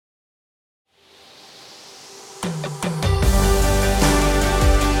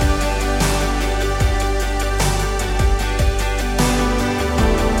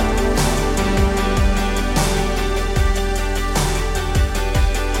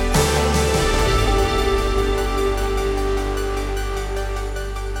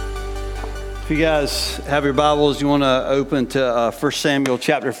If you guys have your Bibles, you want to open to 1 Samuel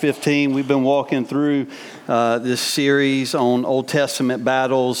chapter 15. We've been walking through this series on Old Testament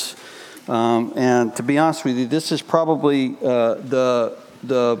battles. And to be honest with you, this is probably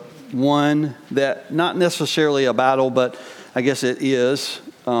the one that, not necessarily a battle, but I guess it is.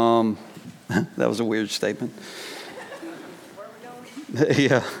 That was a weird statement.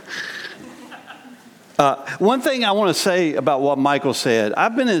 Yeah. One thing I want to say about what Michael said,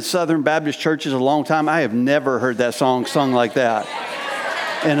 I've been in Southern Baptist churches a long time. I have never heard that song sung like that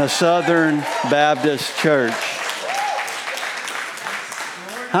in a Southern Baptist church.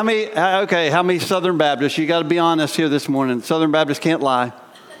 How many Southern Baptists? You got to be honest here this morning. Southern Baptists can't lie.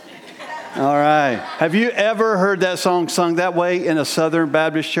 All right. Have you ever heard that song sung that way in a Southern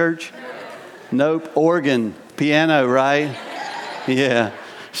Baptist church? Nope. Organ, piano, right? Yeah.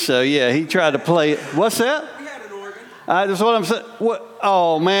 So, yeah, he tried to play it. What's that? We had an organ. That's what I'm saying. What?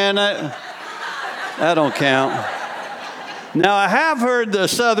 Oh, man, that don't count. Now, I have heard the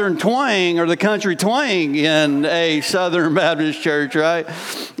Southern twang or the country twang in a Southern Baptist church, right?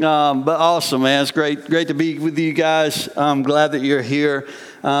 But awesome, man. It's great to be with you guys. I'm glad that you're here.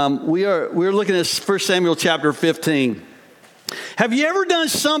 We're looking at 1 Samuel chapter 15. Have you ever done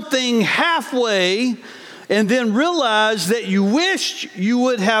something halfway and then realize that you wished you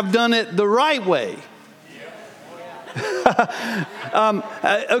would have done it the right way?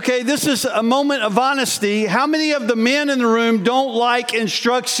 Okay, this is a moment of honesty. How many of the men in the room don't like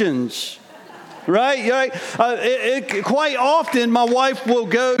instructions? Right? Quite often, my wife will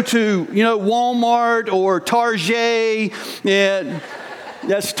go to, Walmart or Target, and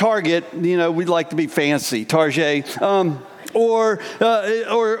that's Target. We'd like to be fancy, Target. Or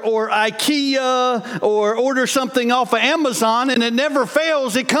IKEA, or order something off of Amazon, and it never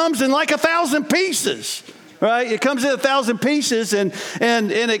fails. It comes in like 1,000 pieces, right? It comes in 1,000 pieces, and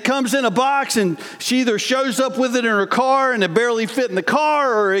it comes in a box, and she either shows up with it in her car, and it barely fit in the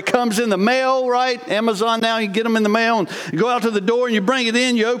car, or it comes in the mail, right? Amazon now, you get them in the mail, and you go out to the door, and you bring it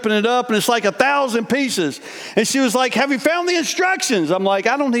in, you open it up, and it's like 1,000 pieces. And she was like, "Have you found the instructions?" I'm like,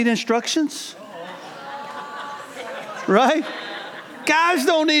 "I don't need instructions." Right? Guys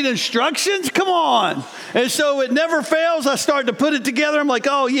don't need instructions. Come on. And so it never fails. I start to put it together. I'm like,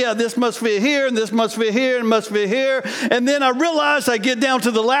 oh, yeah, this must fit here, and this must fit here, and must fit here. And then I realize I get down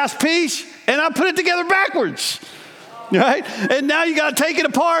to the last piece, and I put it together backwards. Right? And now you got to take it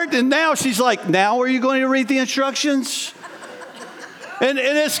apart. And now she's like, "Now are you going to read the instructions?" And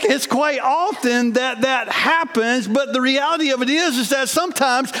it's quite often that happens. But the reality of it is that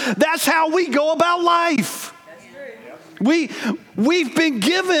sometimes that's how we go about life. We've been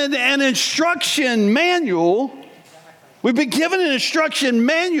given an instruction manual. We've been given an instruction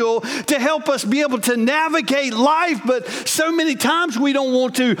manual to help us be able to navigate life, but so many times we don't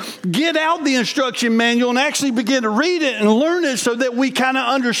want to get out the instruction manual and actually begin to read it and learn it so that we kind of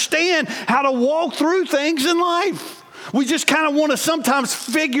understand how to walk through things in life. We just kind of want to sometimes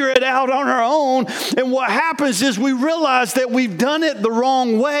figure it out on our own. And what happens is we realize that we've done it the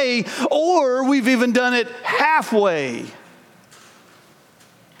wrong way, or we've even done it halfway.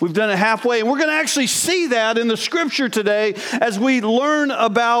 We've done it halfway. And we're going to actually see that in the scripture today as we learn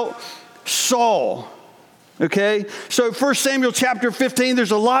about Saul. Okay, so 1 Samuel chapter 15, there's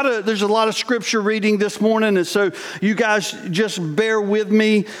a lot of scripture reading this morning, and so you guys just bear with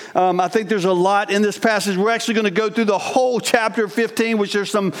me. I think there's a lot in this passage. We're actually going to go through the whole chapter 15, which there's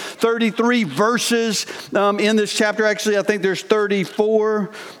some 33 verses in this chapter. Actually, I think there's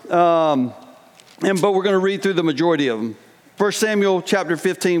 34, but we're going to read through the majority of them. 1 Samuel chapter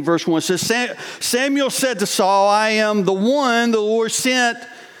 15, verse 1 says, Samuel said to Saul, "I am the one the Lord sent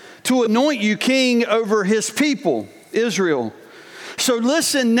to anoint you king over his people, Israel. So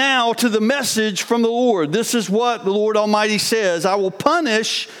listen now to the message from the Lord. This is what the Lord Almighty says. I will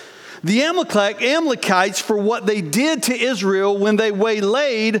punish the Amalekites for what they did to Israel when they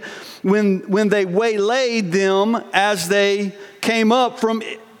waylaid them as they came up from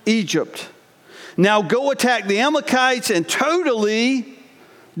Egypt. Now go attack the Amalekites and totally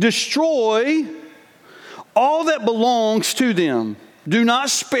destroy all that belongs to them. Do not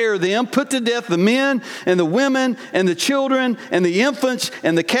spare them. Put to death the men and the women and the children and the infants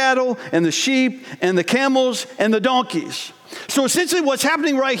and the cattle and the sheep and the camels and the donkeys." So essentially what's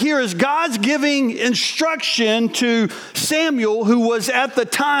happening right here is God's giving instruction to Samuel, who was at the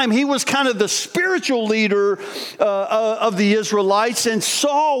time, he was kind of the spiritual leader of the Israelites, and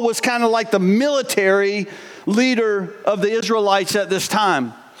Saul was kind of like the military leader of the Israelites at this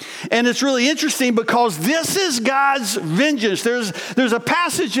time. And it's really interesting because this is God's vengeance. There's a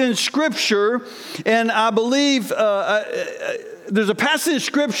passage in Scripture, and I believe there's a passage in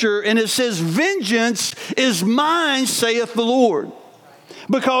Scripture and it says, vengeance is mine, saith the Lord.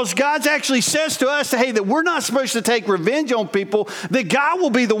 Because God actually says to us, hey, that we're not supposed to take revenge on people, that God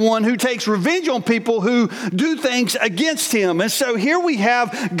will be the one who takes revenge on people who do things against him. And so here we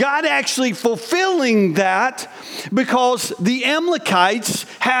have God actually fulfilling that, because the Amalekites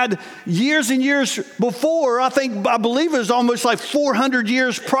had years and years before, I believe it was almost like 400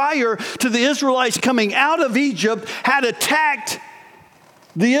 years prior to the Israelites coming out of Egypt, had attacked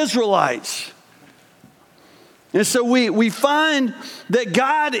the Israelites. And so we find that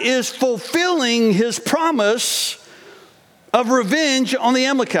God is fulfilling his promise of revenge on the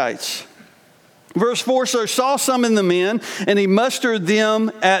Amalekites. Verse 4, so Saul summoned the men, and he mustered them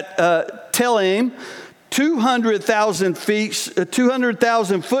at Telaim, 200,000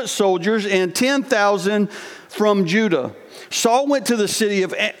 foot soldiers, and 10,000 from Judah. Saul went to the city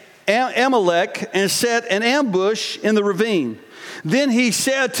of Amalek and set an ambush in the ravine. Then he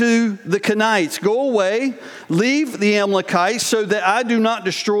said to the Kenites, go away, leave the Amalekites, so that I do not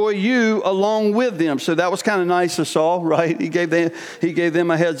destroy you along with them. So that was kind of nice of Saul, right? He gave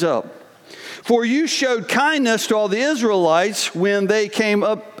them a heads up. For you showed kindness to all the Israelites when they came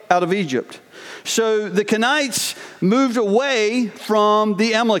up out of Egypt. So the Kenites moved away from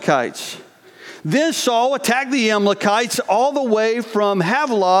the Amalekites. Then Saul attacked the Amalekites all the way from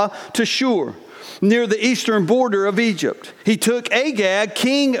Havilah to Shur, near the eastern border of Egypt. He took Agag,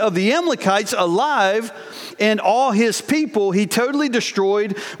 king of the Amalekites, alive, and all his people he totally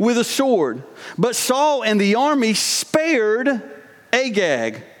destroyed with a sword. But Saul and the army spared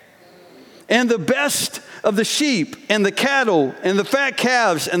Agag, and the best of the sheep and the cattle and the fat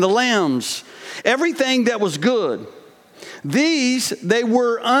calves and the lambs, everything that was good. These they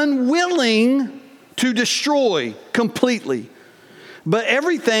were unwilling to destroy completely. But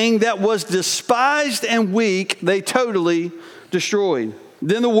everything that was despised and weak, they totally destroyed.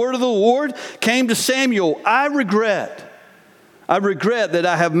 Then the word of the Lord came to Samuel. I regret that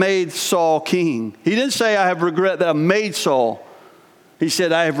I have made Saul king. He didn't say I have regret that I made Saul. He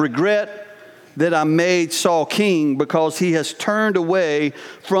said, I have regret that I made Saul king, because he has turned away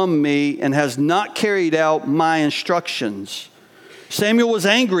from me and has not carried out my instructions. Samuel was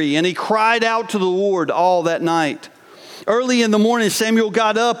angry, and he cried out to the Lord all that night. Early in the morning, Samuel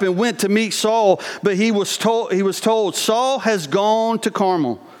got up and went to meet Saul, but he was told, Saul has gone to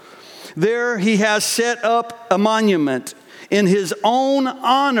Carmel. There he has set up a monument in his own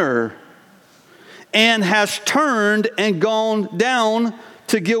honor and has turned and gone down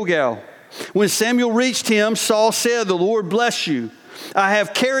to Gilgal. When Samuel reached him, Saul said, the Lord bless you. I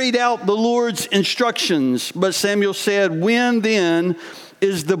have carried out the Lord's instructions. But Samuel said, when then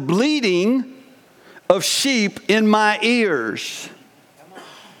is the bleating of sheep in my ears?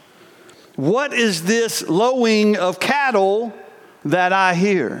 What is this lowing of cattle that I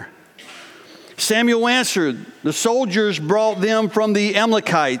hear? Samuel answered, the soldiers brought them from the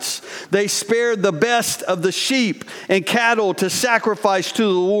Amalekites. They spared the best of the sheep and cattle to sacrifice to the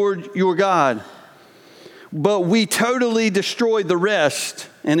Lord your God. But we totally destroyed the rest.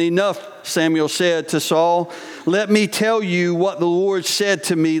 And enough, Samuel said to Saul, let me tell you what the Lord said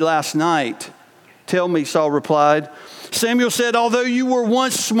to me last night. Tell me, Saul replied. Samuel said, although you were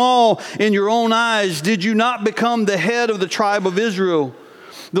once small in your own eyes, did you not become the head of the tribe of Israel?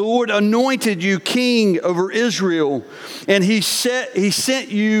 The Lord anointed you king over Israel, and he sent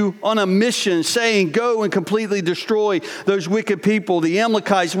you on a mission, saying, go and completely destroy those wicked people. The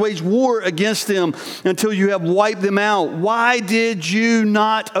Amalekites, wage war against them until you have wiped them out. Why did you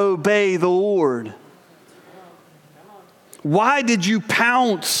not obey the Lord? Why did you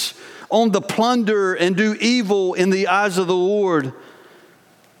pounce on the plunder and do evil in the eyes of the Lord?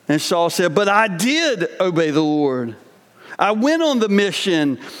 And Saul said, but I did obey the Lord. I went on the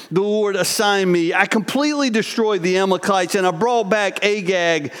mission the Lord assigned me. I completely destroyed the Amalekites, and I brought back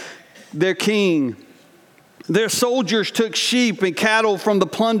Agag, their king. Their soldiers took sheep and cattle from the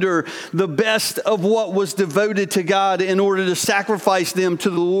plunder, the best of what was devoted to God, in order to sacrifice them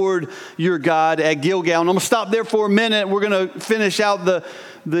to the Lord your God at Gilgal. And I'm going to stop there for a minute. We're going to finish out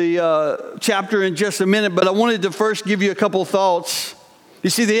the chapter in just a minute, but I wanted to first give you a couple thoughts. You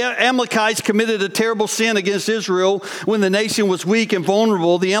see, the Amalekites committed a terrible sin against Israel when the nation was weak and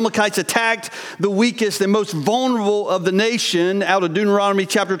vulnerable. The Amalekites attacked the weakest and most vulnerable of the nation out of Deuteronomy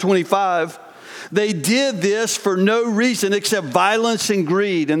chapter 25. They did this for no reason except violence and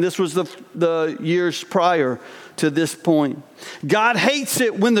greed. And this was the years prior to this point. God hates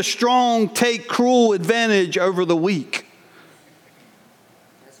it when the strong take cruel advantage over the weak,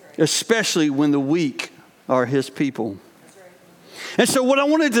 especially when the weak are his people. And so what I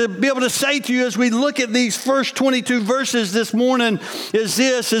wanted to be able to say to you as we look at these first 22 verses this morning is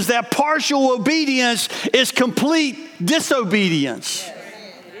this, is that partial obedience is complete disobedience.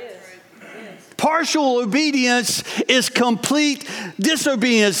 Partial obedience is complete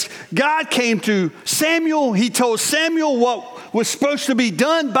disobedience. God came to Samuel. He told Samuel what was supposed to be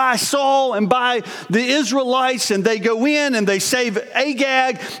done by Saul and by the Israelites, and they go in and they save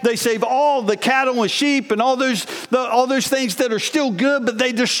Agag. They save all the cattle and sheep and all those things that are still good, but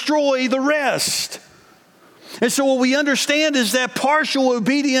they destroy the rest. And so what we understand is that partial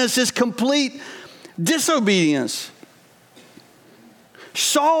obedience is complete disobedience.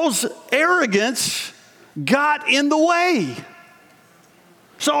 Saul's arrogance got in the way.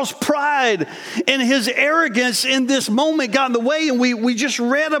 Saul's pride and his arrogance in this moment got in the way, and we just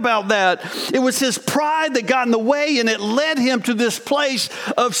read about that. It was his pride that got in the way, and it led him to this place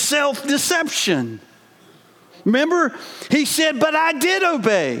of self-deception. Remember, he said, but I did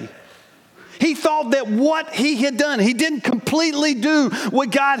obey. He thought that what he had done, he didn't completely do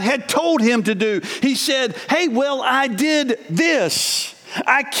what God had told him to do. He said, hey, well, I did this.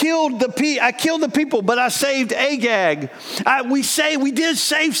 I killed the people, but I saved Agag. We did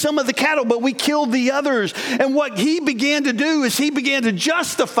save some of the cattle, but we killed the others. And what he began to do is he began to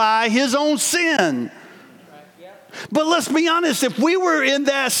justify his own sin. But let's be honest, if we were in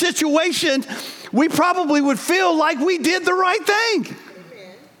that situation, we probably would feel like we did the right thing.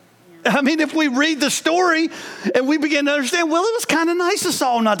 I mean, if we read the story and we begin to understand, well, it was kind of nice of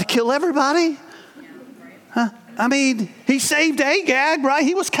Saul not to kill everybody. Huh? I mean, he saved Agag, right?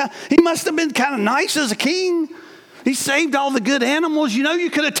 He must have been kind of nice as a king. He saved all the good animals. You know,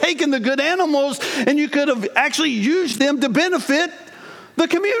 you could have taken the good animals and you could have actually used them to benefit the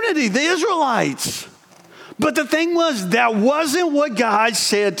community, the Israelites. But the thing was, that wasn't what God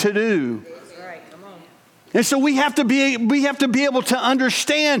said to do. And so we have to be able to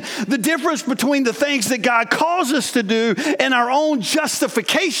understand the difference between the things that God calls us to do and our own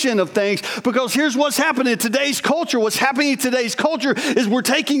justification of things. Because here's what's happening in today's culture. What's happening in today's culture is we're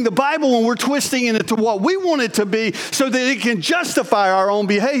taking the Bible and we're twisting it into what we want it to be so that it can justify our own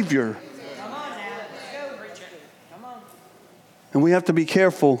behavior. Come on now. Let's go, Richard. Come on. And we have to be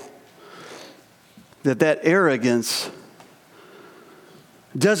careful that arrogance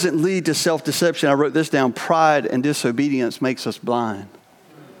doesn't lead to self-deception. I wrote this down. Pride and disobedience makes us blind.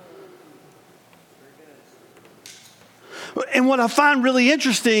 And what I find really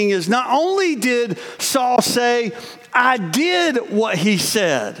interesting is not only did Saul say, I did what he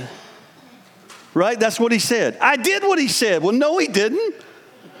said. Right? That's what he said. I did what he said. Well, no, he didn't.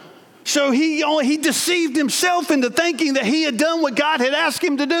 So he deceived himself into thinking that he had done what God had asked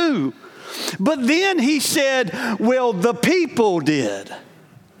him to do. But then he said, well, the people did.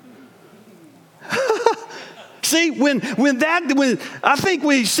 See, when I think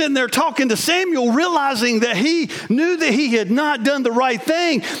when he's sitting there talking to Samuel, realizing that he knew that he had not done the right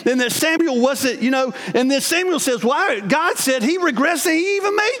thing, and that Samuel wasn't, and then Samuel says, well, God said he regrets that he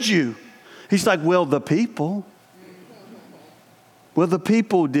even made you. He's like, well, the people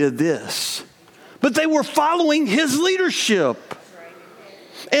did this. But they were following his leadership.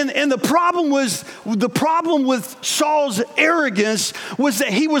 And the problem with Saul's arrogance was that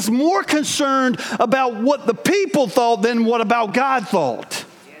he was more concerned about what the people thought than what about God thought.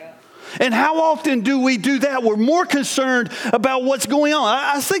 Yeah. And how often do we do that? We're more concerned about what's going on.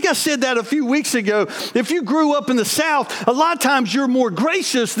 I think I said that a few weeks ago. If you grew up in the South, a lot of times you're more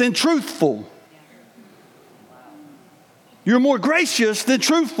gracious than truthful. You're more gracious than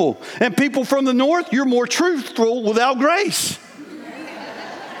truthful. And people from the North, you're more truthful without grace.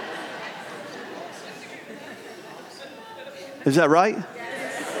 Is that right?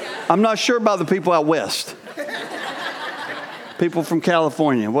 Yes. I'm not sure about the people out west. People from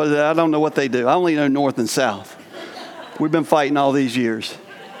California. I don't know what they do. I only know North and South. We've been fighting all these years.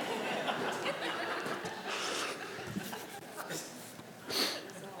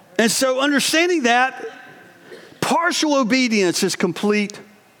 And so understanding that, partial obedience is complete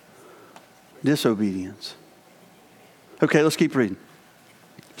disobedience. Okay, let's keep reading.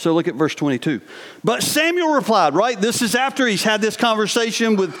 So look at verse 22. But Samuel replied, right? This is after he's had this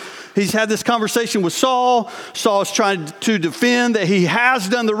conversation with Saul. Saul is trying to defend that he has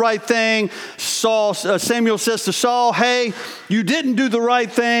done the right thing. Samuel says to Saul, hey, you didn't do the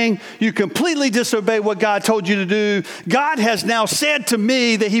right thing. You completely disobeyed what God told you to do. God has now said to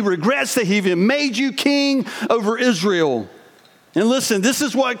me that he regrets that he even made you king over Israel. And listen, this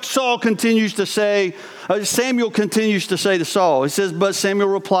is what Samuel continues to say to Saul. He says, but Samuel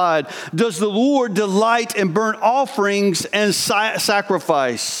replied, does the Lord delight in burnt offerings and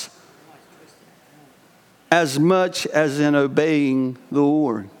sacrifice? as much as in obeying the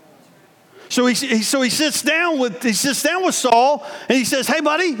Lord. So he sits down with Saul and he says, hey,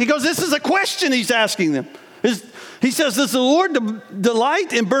 buddy, he goes, this is a question he's asking them. He says, does the Lord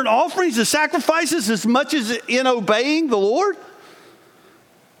delight in burnt offerings and sacrifices as much as in obeying the Lord?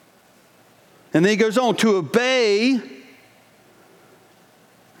 And then he goes on, to obey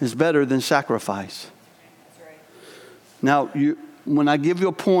is better than sacrifice. That's right. Now, when I give you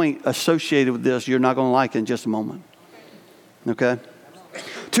a point associated with this, you're not going to like it in just a moment. Okay?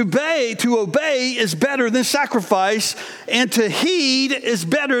 To obey is better than sacrifice, and to heed is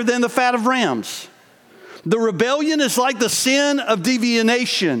better than the fat of rams. The rebellion is like the sin of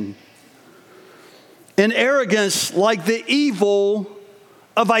deviation, and arrogance like the evil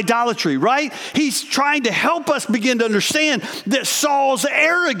of idolatry, right? He's trying to help us begin to understand that Saul's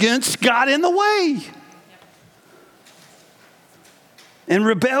arrogance got in the way.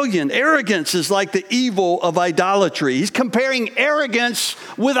 And arrogance is like the evil of idolatry. He's comparing arrogance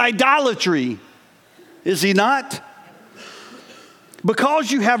with idolatry. Is he not?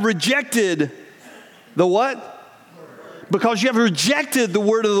 Because you have rejected the what? Because you have rejected the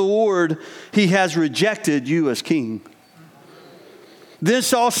word of the Lord, he has rejected you as king. Then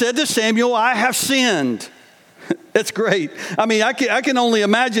Saul said to Samuel, I have sinned. That's great. I mean, I can only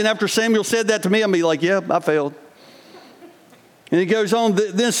imagine after Samuel said that to me, I'll be like, yeah, I failed. And he goes on,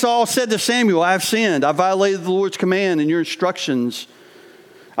 then Saul said to Samuel, I have sinned. I violated the Lord's command and your instructions.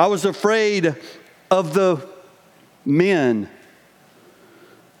 I was afraid of the men.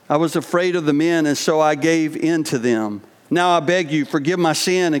 And so I gave in to them. Now I beg you, forgive my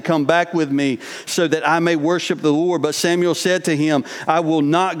sin and come back with me so that I may worship the Lord. But Samuel said to him, I will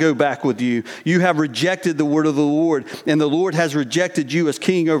not go back with you. You have rejected the word of the Lord, and the Lord has rejected you as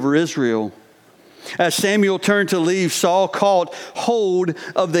king over Israel. As Samuel turned to leave, Saul caught hold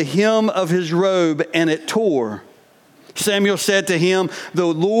of the hem of his robe, and it tore. Samuel said to him, the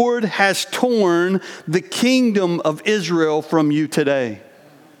Lord has torn the kingdom of Israel from you today,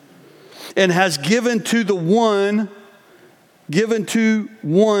 and has given to one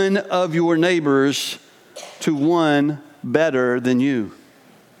of your neighbors, to one better than you.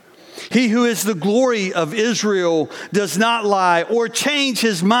 He who is the glory of Israel does not lie or change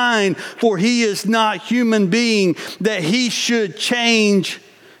his mind, for he is not human being that he should change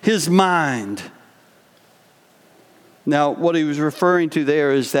his mind. Now, what he was referring to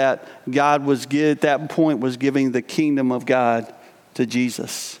there is that God at that point was giving the kingdom of God to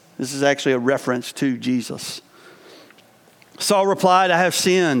Jesus. This is actually a reference to Jesus. Saul replied, I have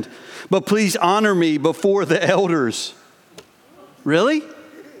sinned, but please honor me before the elders. Really?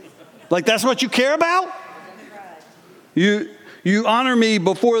 Like that's what you care about? You honor me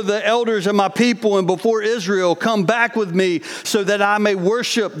before the elders of my people and before Israel. Come back with me so that I may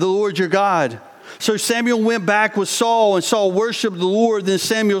worship the Lord your God. So Samuel went back with Saul, and Saul worshiped the Lord. Then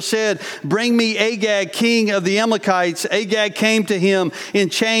Samuel said, bring me Agag, king of the Amalekites. Agag came to him in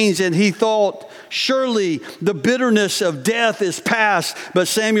chains, and he thought, surely the bitterness of death is past. But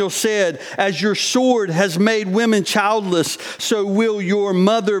Samuel said, as your sword has made women childless, so will your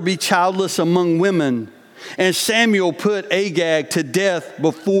mother be childless among women. And Samuel put Agag to death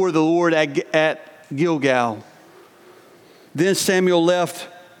before the Lord at Gilgal. Then Samuel left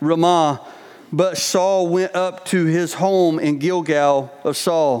Ramah, but Saul went up to his home in Gilgal of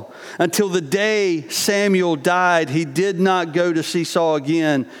Saul. Until the day Samuel died, he did not go to see Saul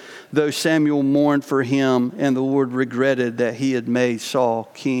again, though Samuel mourned for him, and the Lord regretted that he had made Saul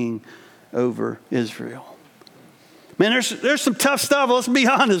king over Israel. Man, there's some tough stuff. Let's be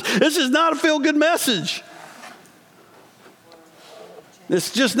honest. This is not a feel-good message.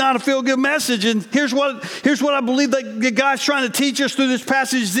 It's just not a feel-good message. And here's what I believe that God's trying to teach us through this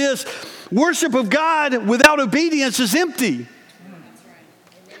passage is this. Worship of God without obedience is empty.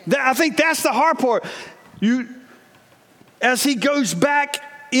 I think that's the hard part. As he goes back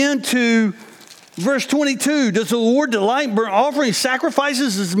into verse 22, does the Lord delight in burnt offering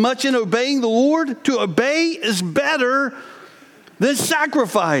sacrifices as much in obeying the Lord? To obey is better than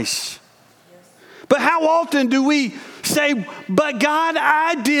sacrifice. But how often do we say, but God,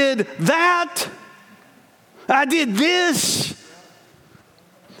 I did that. I did this.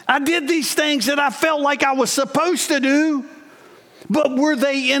 I did these things that I felt like I was supposed to do. But were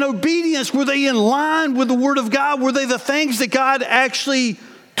they in obedience? Were they in line with the Word of God? Were they the things that God actually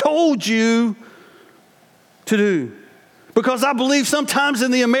told you to do? Because I believe sometimes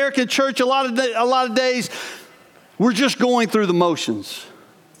in the American church, a lot of days, we're just going through the motions.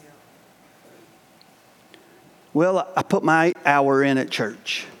 Well, I put my hour in at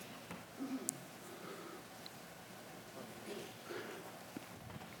church.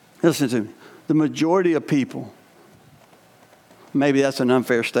 Listen to me. The majority of people, maybe that's an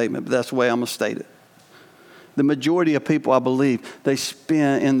unfair statement, but that's the way I'm going to state it. The majority of people, I believe, they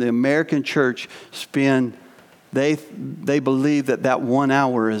spend in the American church, they believe that 1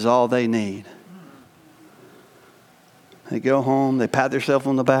 hour is all they need. They go home, they pat themselves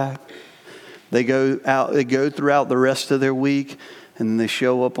on the back. They go out, they go throughout the rest of their week, and then they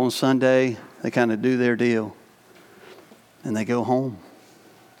show up on Sunday. They kind of do their deal, and they go home.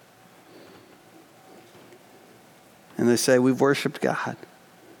 And they say, we've worshiped God.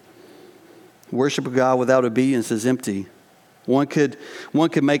 Worship of God without obedience is empty. One could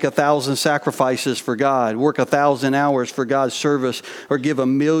make 1,000 sacrifices for God, work 1,000 hours for God's service, or give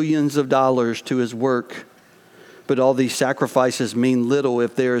millions of dollars to his work. But all these sacrifices mean little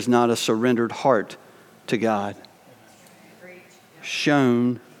if there is not a surrendered heart to God,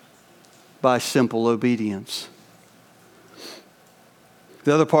 shown by simple obedience.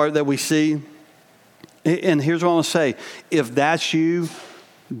 The other part that we see, and here's what I want to say, if that's you,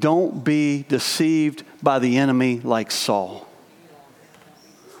 don't be deceived by the enemy like Saul.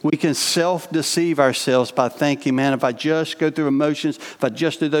 We can self-deceive ourselves by thinking, man, if I just go through emotions, if I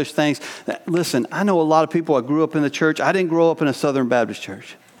just do those things. Listen, I know a lot of people, I grew up in the church. I didn't grow up in a Southern Baptist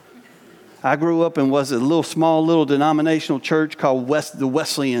church. I grew up in a small little denominational church called the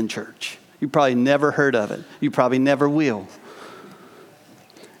Wesleyan Church. You probably never heard of it. You probably never will.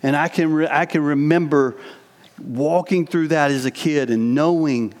 And I can remember walking through that as a kid and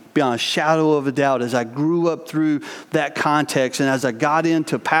knowing beyond a shadow of a doubt as I grew up through that context and as I got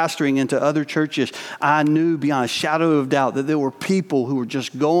into pastoring into other churches, I knew beyond a shadow of doubt that there were people who were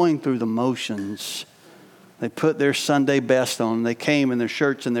just going through the motions. They put their Sunday best on. They came in their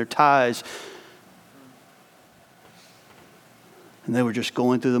shirts and their ties. And they were just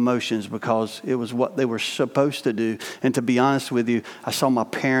going through the motions because it was what they were supposed to do. And to be honest with you, I saw my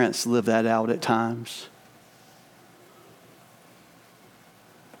parents live that out at times.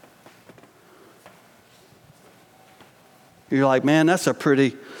 You're like, man, that's a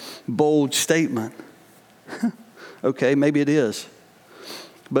pretty bold statement. Okay, maybe it is.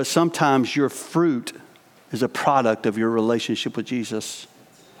 But sometimes your fruit is a product of your relationship with Jesus.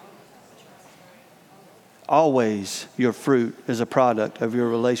 Always your fruit is a product of your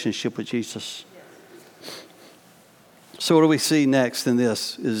relationship with Jesus. So what do we see next in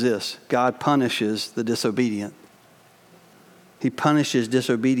this is this. God punishes the disobedient. He punishes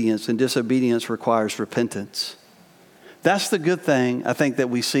disobedience, and disobedience requires repentance. That's the good thing, I think, that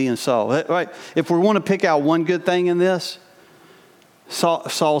we see in Saul. Right? If we want to pick out one good thing in this,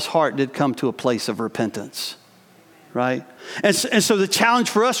 Saul's heart did come to a place of repentance. Right? And so the challenge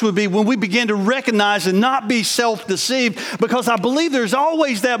for us would be when we begin to recognize and not be self-deceived, because I believe there's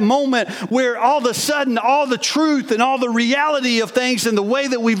always that moment where all of a sudden all the truth and all the reality of things and the way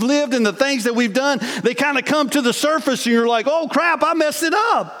that we've lived and the things that we've done, they kind of come to the surface and you're like, oh crap, I messed it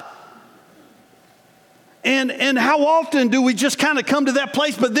up. And how often do we just kind of come to that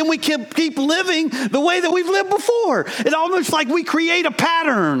place, but then we keep living the way that we've lived before? It's almost like we create a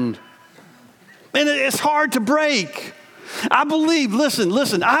pattern. And it's hard to break. I believe,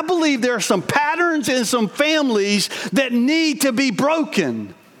 listen, I believe there are some patterns in some families that need to be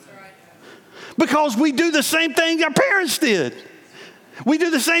broken. Because we do the same thing our parents did. We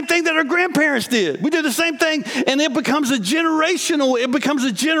do the same thing that our grandparents did. We do the same thing, and it becomes a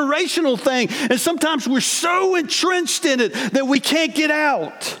generational thing. And sometimes we're so entrenched in it that we can't get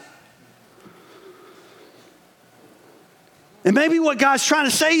out. And maybe what God's trying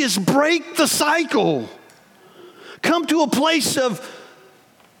to say is break the cycle. Come to a place of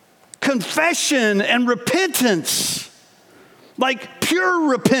confession and repentance. Like pure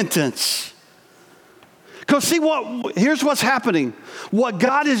repentance. Because here's what's happening. What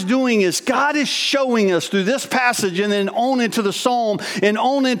God is doing is God is showing us through this passage and then on into the Psalm and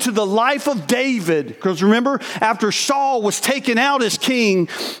on into the life of David. Because remember, after Saul was taken out as king,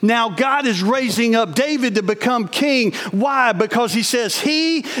 now God is raising up David to become king. Why? Because he says,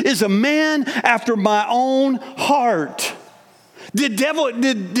 he is a man after my own heart. Did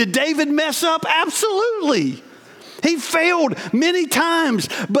David mess up? Absolutely. He failed many times,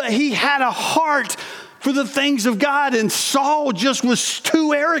 but he had a heart for the things of God, and Saul just was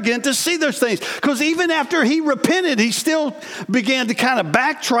too arrogant to see those things. Because even after he repented, he still began to kind of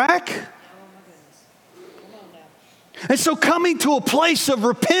backtrack. And so coming to a place of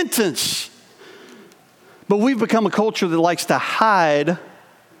repentance. But we've become a culture that likes to hide,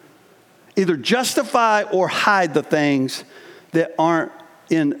 either justify or hide the things that aren't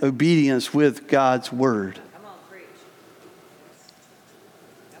in obedience with God's word.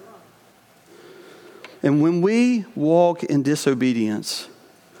 And when we walk in disobedience,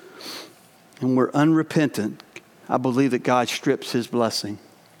 and we're unrepentant, I believe that God strips his blessing.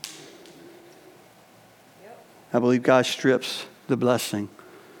 I believe God strips the blessing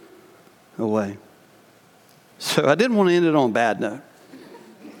away. So I didn't want to end it on a bad note.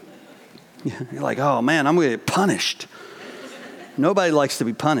 You're like, oh man, I'm going to get punished. Nobody likes to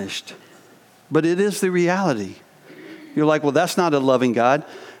be punished. But it is the reality. You're like, well, that's not a loving God.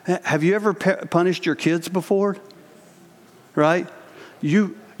 Have you ever punished your kids before? Right?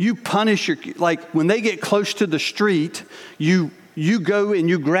 You punish your, like when they get close to the street, you go and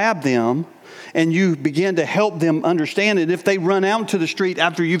you grab them and you begin to help them understand it. If they run out to the street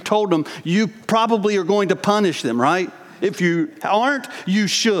after you've told them, you probably are going to punish them, right? If you aren't, you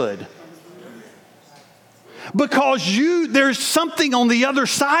should. Because there's something on the other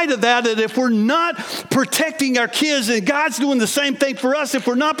side of that if we're not protecting our kids, and God's doing the same thing for us, if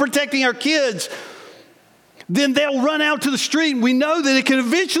we're not protecting our kids, then they'll run out to the street, and we know that it can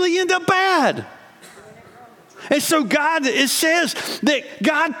eventually end up bad. And so it says that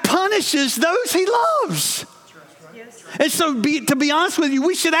God punishes those he loves. And so to be honest with you,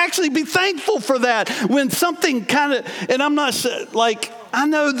 we should actually be thankful for that. When something kind of, and I'm not like, I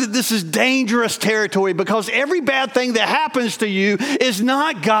know that this is dangerous territory because every bad thing that happens to you is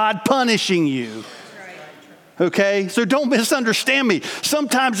not God punishing you. Okay? So don't misunderstand me.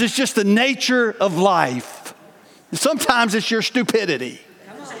 Sometimes it's just the nature of life. Sometimes it's your stupidity.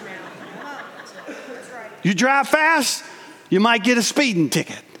 You drive fast, you might get a speeding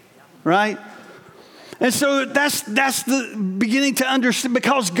ticket, right? And so that's the beginning to understand,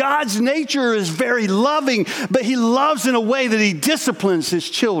 because God's nature is very loving, but he loves in a way that he disciplines his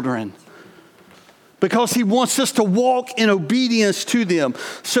children because he wants us to walk in obedience to them.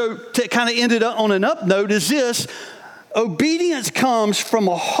 So to kind of end it on an up note is this: obedience comes from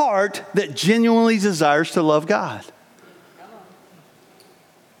a heart that genuinely desires to love God.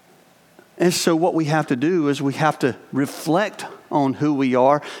 And so what we have to do is we have to reflect on who we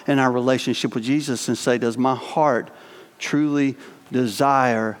are in our relationship with Jesus and say, does my heart truly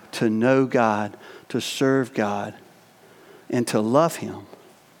desire to know God, to serve God, and to love him?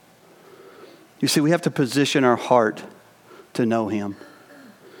 You see, we have to position our heart to know him.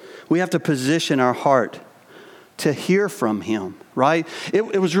 We have to position our heart to hear from him, right?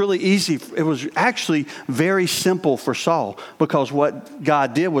 It was really easy. It was actually very simple for Saul, because what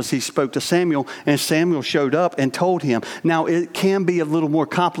God did was he spoke to Samuel, and Samuel showed up and told him. Now, it can be a little more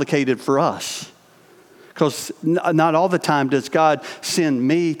complicated for us, because not all the time does God send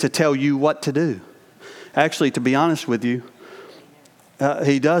me to tell you what to do. Actually, to be honest with you,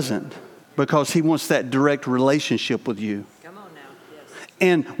 he doesn't, because he wants that direct relationship with you.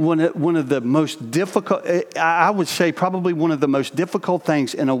 And one of the most difficult, I would say probably one of the most difficult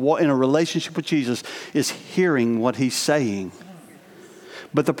things in a relationship with Jesus is hearing what he's saying.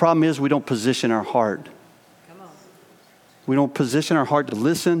 But the problem is we don't position our heart. We don't position our heart to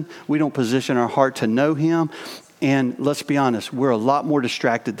listen. We don't position our heart to know him. And let's be honest, we're a lot more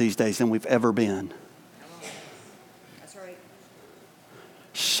distracted these days than we've ever been. That's right.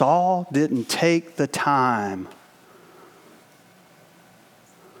 Saul didn't take the time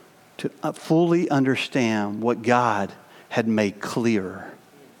to fully understand what God had made clear,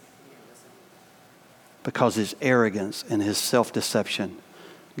 because his arrogance and his self-deception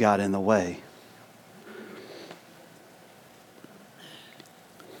got in the way.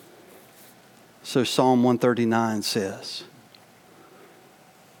 So Psalm 139 says,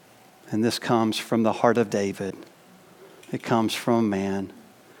 and this comes from the heart of David. It comes from a man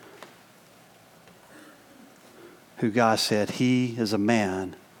who God said, he is a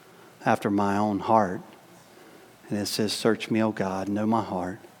man after my own heart. And it says, search me, O God, know my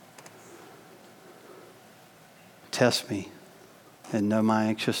heart. Test me and know my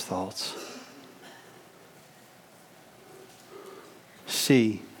anxious thoughts.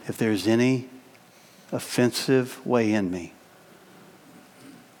 See if there's any offensive way in me,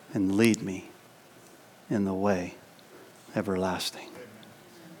 and lead me in the way everlasting.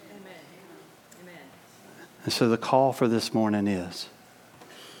 Amen. Amen. And so the call for this morning is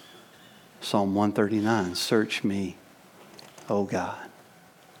Psalm 139, search me, O God.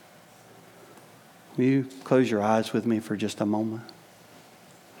 Will you close your eyes with me for just a moment?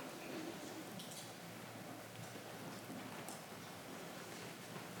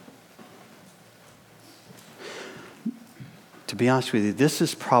 To be honest with you, this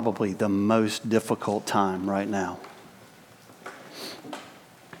is probably the most difficult time right now.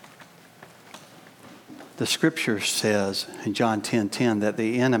 The scripture says in John 10:10 that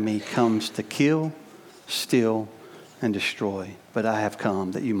the enemy comes to kill, steal, and destroy. But I have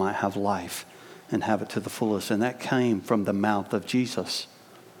come that you might have life and have it to the fullest. And that came from the mouth of Jesus.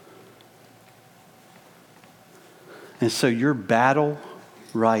 And so your battle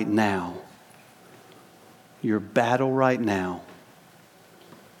right now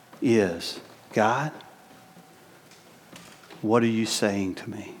is, God, what are you saying to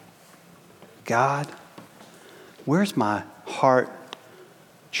me? God, where's my heart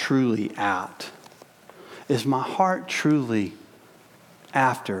truly at? Is my heart truly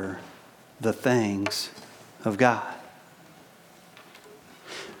after the things of God?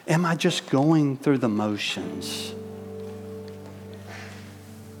 Am I just going through the motions?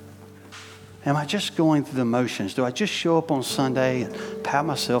 Am I just going through the motions? Do I just show up on Sunday and pat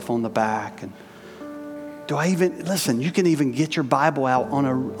myself on the back? And do I even, listen, you can even get your Bible out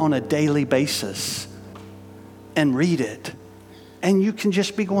on a daily basis and read it. And you can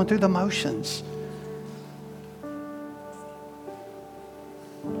just be going through the motions.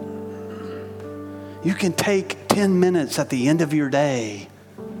 You can take 10 minutes at the end of your day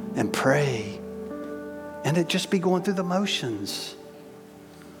and pray. And it just be going through the motions.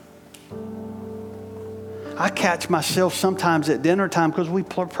 I catch myself sometimes at dinner time, because we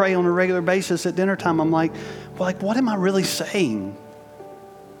pray on a regular basis at dinner time. I'm like, what am I really saying?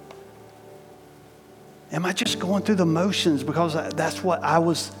 Am I just going through the motions because that's what I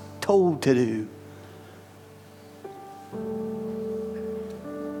was told to do?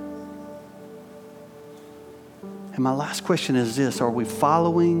 And my last question is this: are we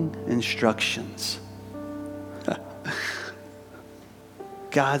following instructions?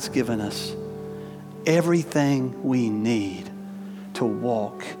 God's given us everything we need to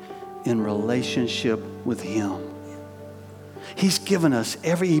walk in relationship with Him. He's given us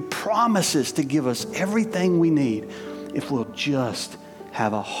He promises to give us everything we need if we'll just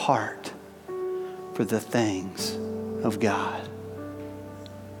have a heart for the things of God.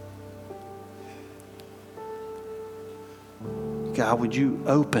 God, would you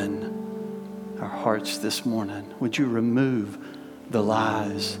open our hearts this morning? Would you remove the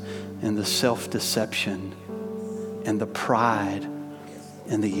lies and the self-deception and the pride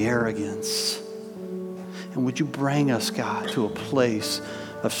and the arrogance? And would you bring us, God, to a place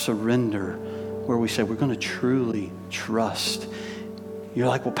of surrender where we say we're going to truly trust. You're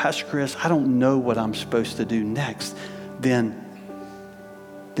like, well, Pastor Chris, I don't know what I'm supposed to do next. Then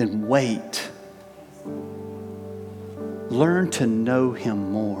wait. Learn to know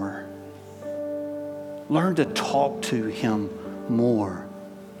Him more. Learn to talk to Him more.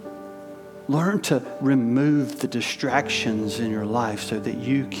 Learn to remove the distractions in your life so that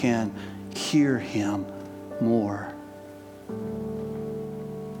you can hear Him more.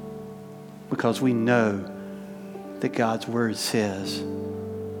 Because we know that God's Word says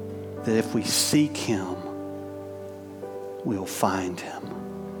that if we seek Him, we'll find Him.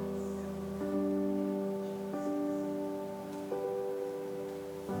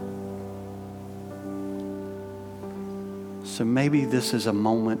 So maybe this is a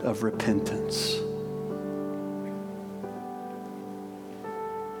moment of repentance.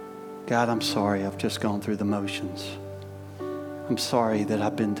 God, I'm sorry I've just gone through the motions. I'm sorry that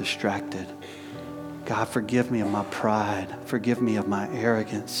I've been distracted. God, forgive me of my pride. Forgive me of my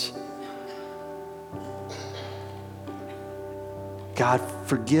arrogance. God,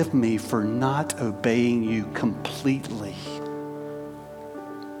 forgive me for not obeying you completely.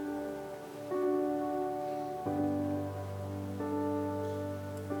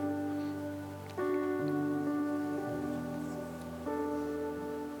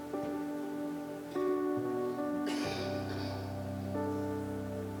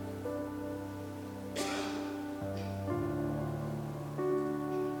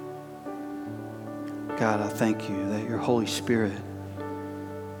 God, I thank you that your Holy Spirit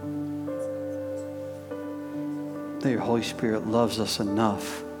loves us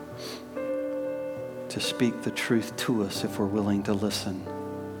enough to speak the truth to us if we're willing to listen.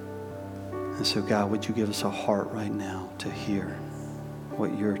 And so, God, would you give us a heart right now to hear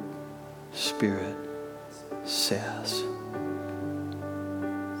what your Spirit says.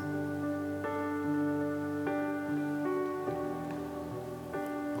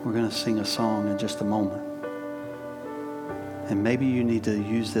 We're going to sing a song in just a moment. And maybe you need to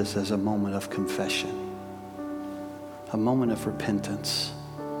use this as a moment of confession, a moment of repentance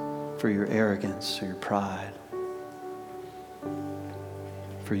for your arrogance or your pride,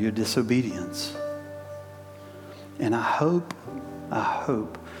 for your disobedience. And I hope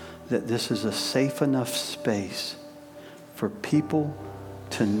that this is a safe enough space for people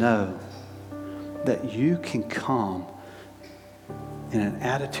to know that you can come in an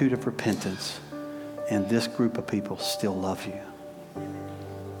attitude of repentance, and this group of people still love you.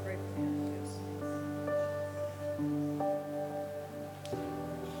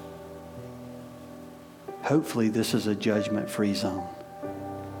 hopefully this is a judgment-free zone.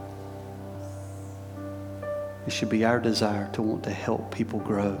 It should be our desire to want to help people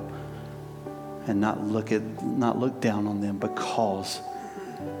grow and not look down on them because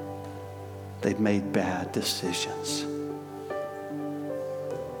they've made bad decisions.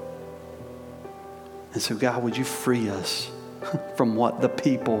 And so, God, would you free us from what the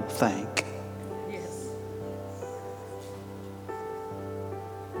people think? Yes.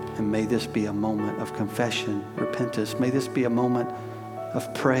 And may this be a moment of confession, repentance. May this be a moment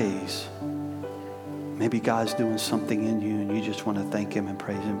of praise. Maybe God's doing something in you and you just want to thank him and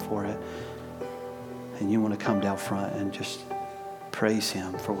praise him for it. And you want to come down front and just praise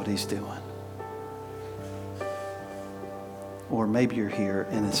him for what he's doing. Or maybe you're here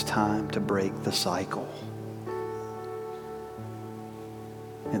and it's time to break the cycle.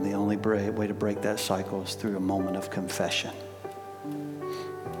 And the only way to break that cycle is through a moment of confession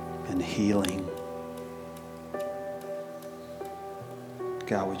and healing.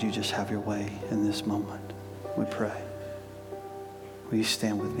 God, would you just have your way in this moment? We pray. Will you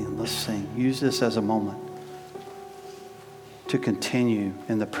stand with me and let's sing? Use this as a moment to continue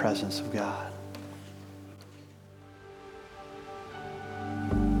in the presence of God.